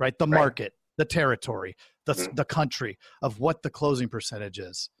data, right? The market, the territory, the country of what the closing percentage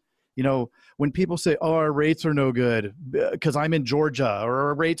is. When people say, oh, our rates are no good because I'm in Georgia, or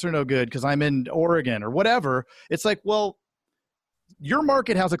our rates are no good because I'm in Oregon, or whatever, it's like, well, your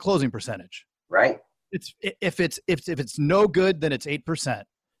market has a closing percentage, right? If it's no good, then it's 8%.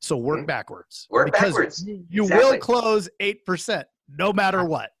 So work backwards. Backwards. You will close 8% no matter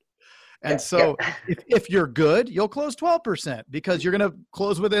what. And so if you're good, you'll close 12% because you're going to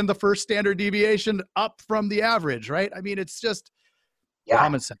close within the first standard deviation up from the average, right? I mean, it's just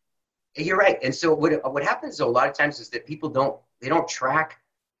common sense. You're right. And so what happens a lot of times is that people don't track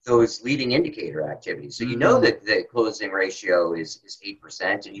those leading indicator activities. So you know that the closing ratio is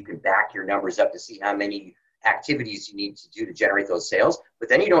 8%, and you can back your numbers up to see how many activities you need to do to generate those sales, but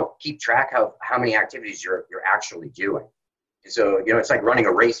then you don't keep track of how many activities you're actually doing. And so, it's like running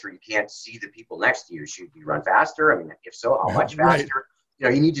a race where you can't see the people next to you. Should you run faster? I mean, if so, how much faster?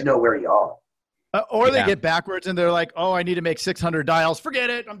 Right. You need to know where you are. Or they get backwards and they're like, oh, I need to make 600 dials.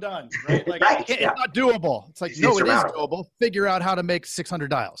 Forget it. I'm done. Right? Like, it's not doable. It's like, no, it is doable. Figure out how to make 600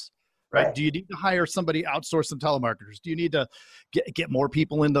 dials. Right? Do you need to hire somebody, outsource some telemarketers? Do you need to get more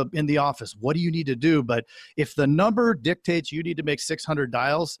people in the office? What do you need to do? But if the number dictates you need to make 600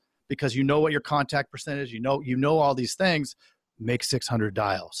 dials because you know what your contact percentage, you know all these things, make 600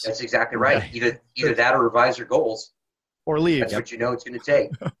 dials. That's exactly right. Either that or revise your goals. Or leave. That's what you know it's going to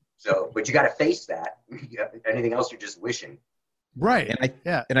take. So, but you got to face that. Anything else, you're just wishing. Right.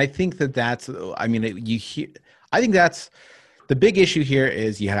 And I think that's, I think that's the big issue here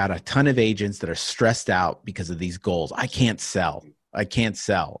is you had a ton of agents that are stressed out because of these goals. I can't sell.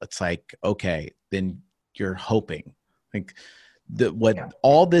 It's like, okay, then you're hoping. Like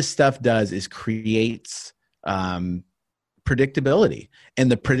all this stuff does is creates predictability,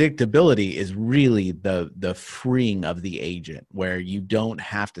 and the predictability is really the freeing of the agent, where you don't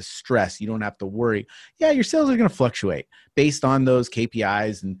have to stress, you don't have to worry. Your sales are going to fluctuate based on those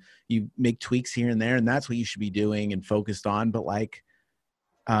KPIs, and you make tweaks here and there, and that's what you should be doing and focused on. But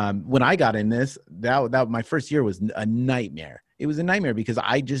when I got in this, that my first year was a nightmare. It was a nightmare because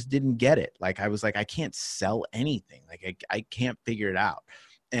I just didn't get it. Like, I was like, I can't sell anything. Like, I can't figure it out.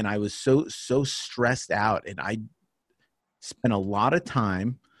 And I was so stressed out, and I spent a lot of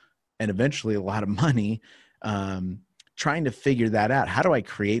time and eventually a lot of money trying to figure that out. How do I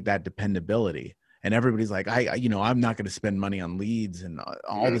create that dependability? And everybody's like, I'm not going to spend money on leads and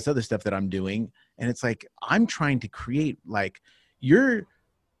all this other stuff that I'm doing. And it's like, I'm trying to create, like, you're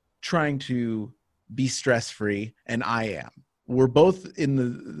trying to be stress-free and I am. We're both in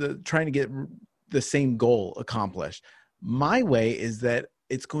the trying to get the same goal accomplished. My way is that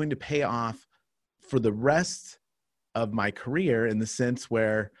it's going to pay off for the rest of my career, in the sense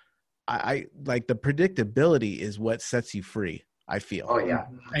where I like the predictability is what sets you free, I feel. Oh yeah.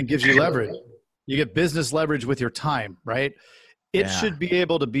 And gives you leverage. You get business leverage with your time, right? It should be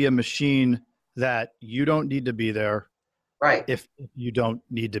able to be a machine that you don't need to be there. Right. If you don't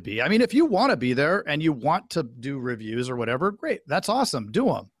need to be. I mean, if you want to be there and you want to do reviews or whatever, great. That's awesome. Do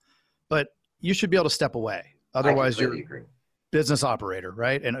them. But you should be able to step away. Otherwise, you're a business operator,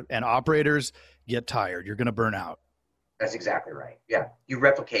 right? And operators get tired. You're going to burn out. That's exactly right. Yeah. You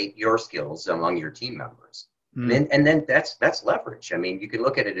replicate your skills among your team members. And then that's leverage. I mean, you can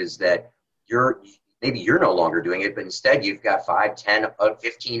look at it as that maybe you're no longer doing it, but instead you've got 5, 10,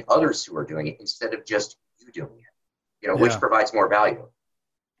 15 others who are doing it instead of just you doing it, which provides more value.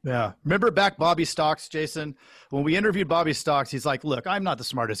 Yeah. Remember back Bobby Stocks, Jason, when we interviewed Bobby Stocks, he's like, look, I'm not the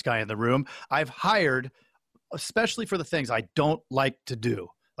smartest guy in the room. I've hired, especially for the things I don't like to do.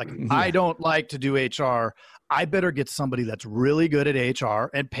 Like, I don't like to do HR. I better get somebody that's really good at HR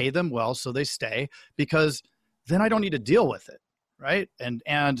and pay them well so they stay, because then I don't need to deal with it, right?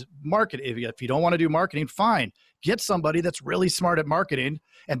 And market, if you don't want to do marketing, fine. Get somebody that's really smart at marketing,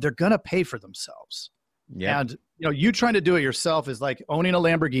 and they're going to pay for themselves. Yeah. And you trying to do it yourself is like owning a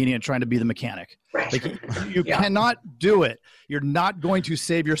Lamborghini and trying to be the mechanic. Right. Like, you cannot do it. You're not going to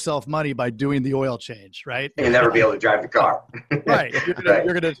save yourself money by doing the oil change, right? You'll never be able to drive the car. Right.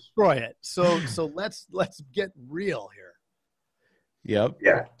 You're gonna destroy it. So let's get real here. Yep.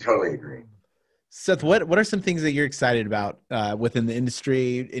 Yeah, totally agree. Seth, what are some things that you're excited about within the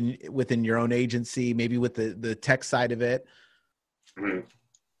industry, within your own agency, maybe with the tech side of it?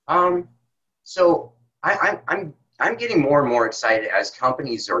 So I'm getting more and more excited as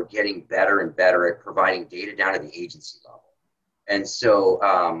companies are getting better and better at providing data down to the agency level. And so,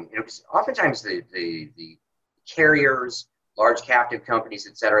 because oftentimes the carriers, large captive companies,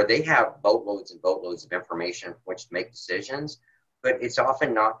 et cetera, they have boatloads and boatloads of information from which to make decisions, but it's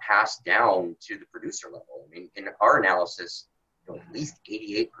often not passed down to the producer level. I mean, in our analysis, at least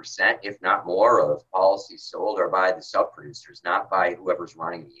 88%, if not more, of policies sold are by the sub-producers, not by whoever's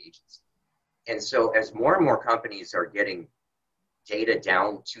running the agency. And so as more and more companies are getting data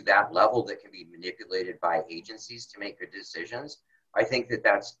down to that level that can be manipulated by agencies to make good decisions, I think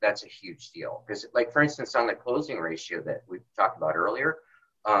that's a huge deal. Because, like, for instance, on the closing ratio that we talked about earlier,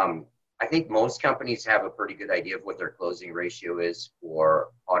 I think most companies have a pretty good idea of what their closing ratio is for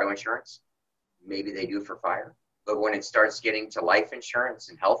auto insurance. Maybe they do for fire. But when it starts getting to life insurance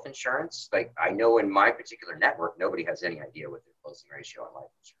and health insurance, like I know in my particular network, nobody has any idea what their closing ratio on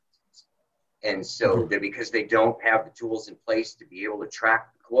life insurance is. And so because they don't have the tools in place to be able to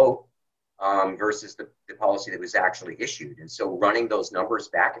track the quote versus the policy that was actually issued. And so running those numbers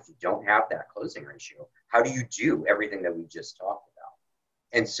back, if you don't have that closing ratio, how do you do everything that we just talked about?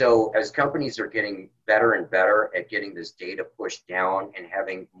 And so as companies are getting better and better at getting this data pushed down and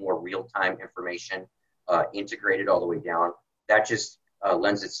having more real-time information integrated all the way down, that just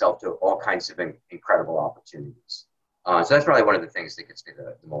lends itself to all kinds of incredible opportunities. So that's probably one of the things that gets me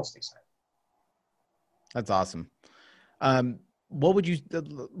the most excited. That's awesome. What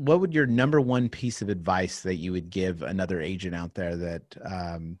would your number one piece of advice that you would give another agent out there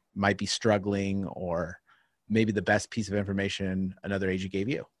that might be struggling, or maybe the best piece of information another agent gave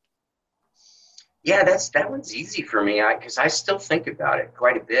you? Yeah, that one's easy for me because I still think about it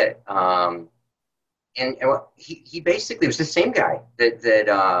quite a bit. And he basically was the same guy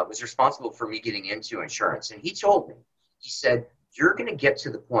that was responsible for me getting into insurance. And he told me, he said, you're going to get to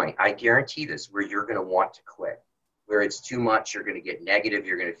the point, I guarantee this, where you're going to want to quit, where it's too much. You're going to get negative.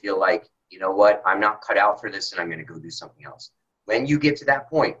 You're going to feel like, you know what, I'm not cut out for this and I'm going to go do something else. When you get to that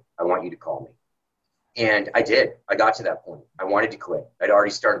point, I want you to call me. And I did. I got to that point. I wanted to quit. I'd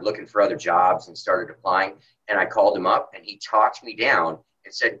already started looking for other jobs and started applying. And I called him up and he talked me down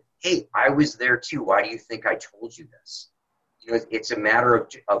and said, hey, I was there too. Why do you think I told you this? You know, it's a matter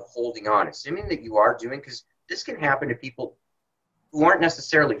of holding on, assuming that you are doing, because this can happen to people who aren't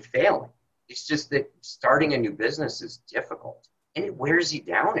necessarily failing. It's just that starting a new business is difficult and it wears you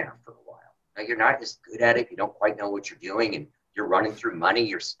down after a while. Like you're not as good at it. You don't quite know what you're doing and you're running through money.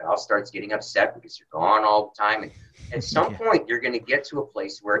 Your spouse starts getting upset because you're gone all the time. And at some point, you're going to get to a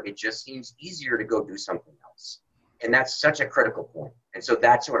place where it just seems easier to go do something else. And that's such a critical point. And so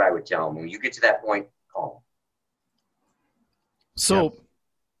that's what I would tell them. When you get to that point, call them. So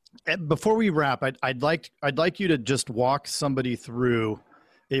before we wrap, I'd like you to just walk somebody through.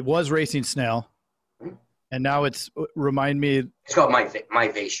 It was Racing Snail, and now it's remind me. It's called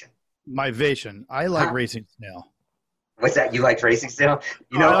Myvation. Myvation. I like Racing Snail. What's that? You liked Racing Snail?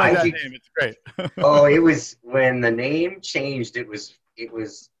 You know, I like that name. It's great. Oh, it was when the name changed. It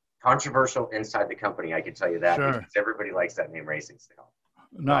was controversial inside the company. I can tell you that because everybody likes that name, Racing Snail.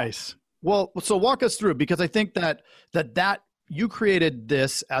 Nice. Well, so walk us through, because I think that you created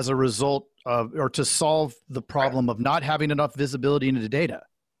this as a result of, or to solve the problem of not having enough visibility into the data.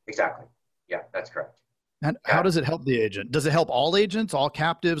 Exactly. Yeah, that's correct. And how does it help the agent? Does it help all agents, all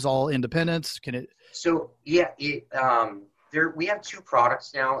captives, all independents? Can it? So we have two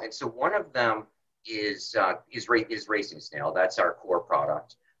products now, and so one of them is Racing Snail. That's our core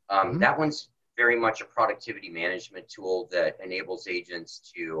product. That one's very much a productivity management tool that enables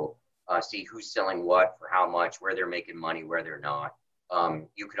agents to see who's selling what for how much, where they're making money, where they're not.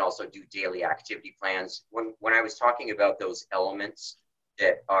 You can also do daily activity plans. When I was talking about those elements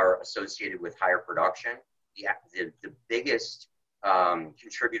that are associated with higher production, the biggest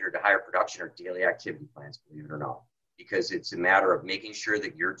contributor to higher production are daily activity plans, believe it or not, because it's a matter of making sure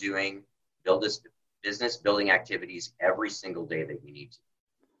that you're doing business building activities every single day that you need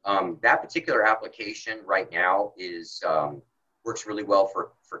to. That particular application right now works really well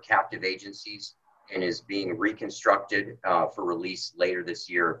for captive agencies and is being reconstructed for release later this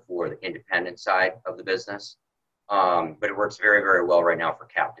year for the independent side of the business. But it works very, very well right now for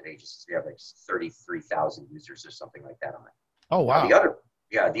captive agencies. We have like 33,000 users or something like that on it. Oh, wow.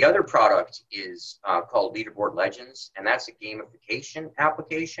 The other product is called Leaderboard Legends, and that's a gamification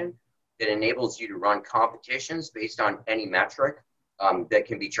application that enables you to run competitions based on any metric that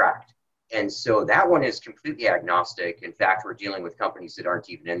can be tracked. And so that one is completely agnostic. In fact, we're dealing with companies that aren't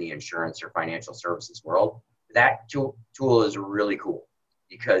even in the insurance or financial services world. That tool is really cool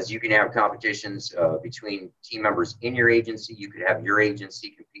because you can have competitions between team members in your agency. You could have your agency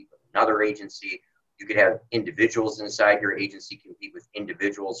compete with another agency. You could have individuals inside your agency compete with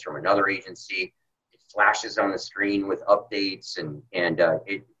individuals from another agency. It flashes on the screen with updates and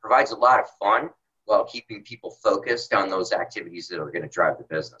it provides a lot of fun while keeping people focused on those activities that are going to drive the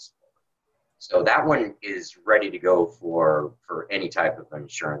business. So that one is ready to go for any type of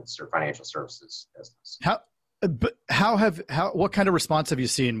insurance or financial services business. What kind of response have you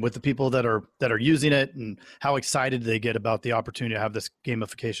seen with the people that are using it, and how excited they get about the opportunity to have this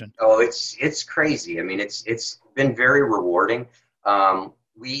gamification? Oh, it's crazy. I mean, it's been very rewarding.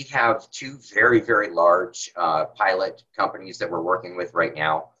 We have two very, very large pilot companies that we're working with right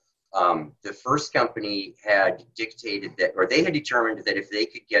now. The first company had dictated that, or they had determined that if they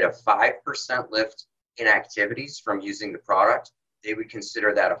could get a 5% lift in activities from using the product, they would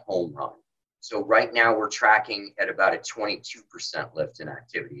consider that a home run. So right now we're tracking at about a 22% lift in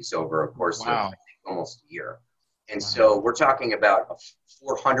activities over a course of I think, almost a year. And so we're talking about a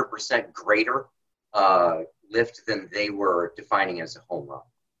 400% greater lift than they were defining as a home run.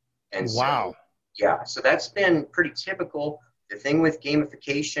 And so, so that's been pretty typical. The thing with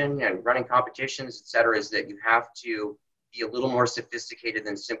gamification and running competitions, et cetera, is that you have to be a little more sophisticated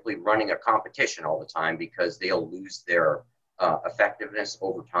than simply running a competition all the time, because they'll lose their effectiveness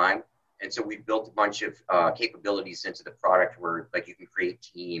over time. And so we've built a bunch of capabilities into the product where, like, you can create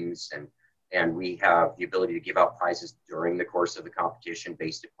teams, and we have the ability to give out prizes during the course of the competition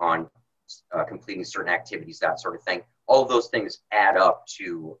based upon completing certain activities, that sort of thing. All of those things add up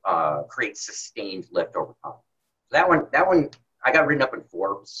to create sustained lift over time. That one, I got written up in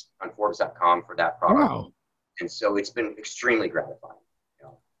Forbes, on Forbes.com for that product. Wow. And so it's been extremely gratifying. You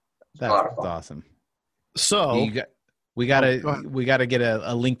know, that's a lot of fun. Awesome. So we gotta get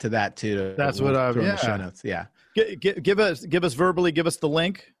a link to that too. That's what I've in the show notes. Yeah. Give us verbally, give us the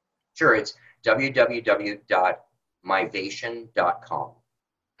link. Sure. It's www.myvation.com.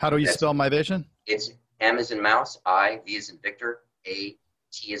 How do you spell Myvation? It's M as in mouse, I, V as in Victor, A,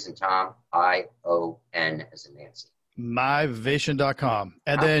 T as in Tom, I, O, N as in Nancy. Myvation.com.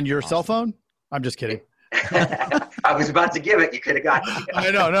 And then your cell phone? I'm just kidding. I was about to give it. You could have got it.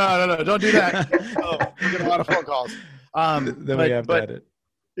 I know. No. Don't do that. You get a lot of phone calls. Then we have to edit.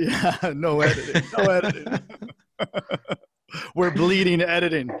 Yeah, no editing. We're bleeding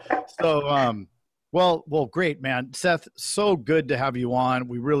editing. So, well, great, man. Seth, so good to have you on.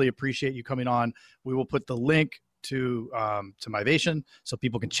 We really appreciate you coming on. We will put the link to Myvation so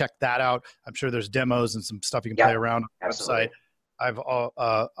people can check that out. I'm sure there's demos and some stuff you can play around on the website.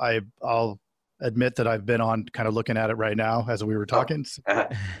 I'll admit that I've been on kind of looking at it right now as we were talking.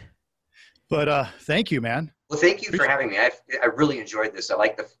 But thank you, man. Well, thank you for having me. I really enjoyed this. I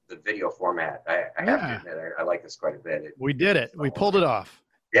like the video format. I have to admit, I like this quite a bit. We did it. We pulled it off.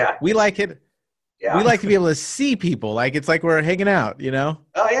 Yeah. We like it. Yeah. We like to be able to see people. Like, it's like we're hanging out, you know?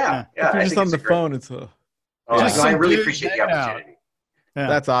 Oh, yeah. If you're just on the phone, it's I really appreciate the opportunity. Yeah.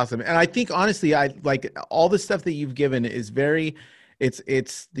 That's awesome. And I think, honestly, I like all the stuff that you've given is very,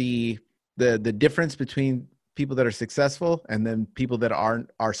 it's the difference between people that are successful and then people that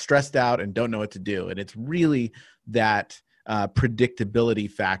are stressed out and don't know what to do. And it's really that predictability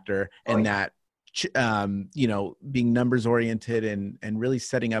factor and that, being numbers oriented and really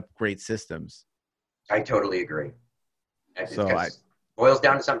setting up great systems. I totally agree. So it boils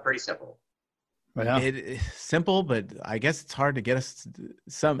down to something pretty simple. Yeah. It's simple, but I guess it's hard to get us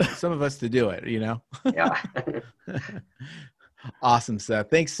some of us to do it, you know? Yeah. Awesome, Seth.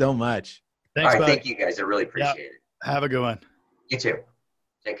 Thanks so much. Thanks, all right, thank you guys. I really appreciate it. Have a good one. You too.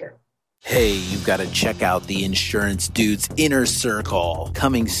 Take care. Hey, you've got to check out the Insurance Dudes Inner Circle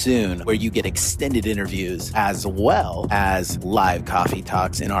coming soon, where you get extended interviews as well as live coffee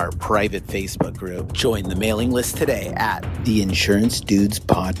talks in our private Facebook group. Join the mailing list today at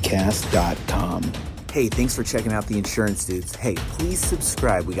theinsurancedudespodcast.com. Hey, thanks for checking out The Insurance Dudes. Hey, please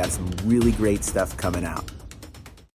subscribe. We got some really great stuff coming out.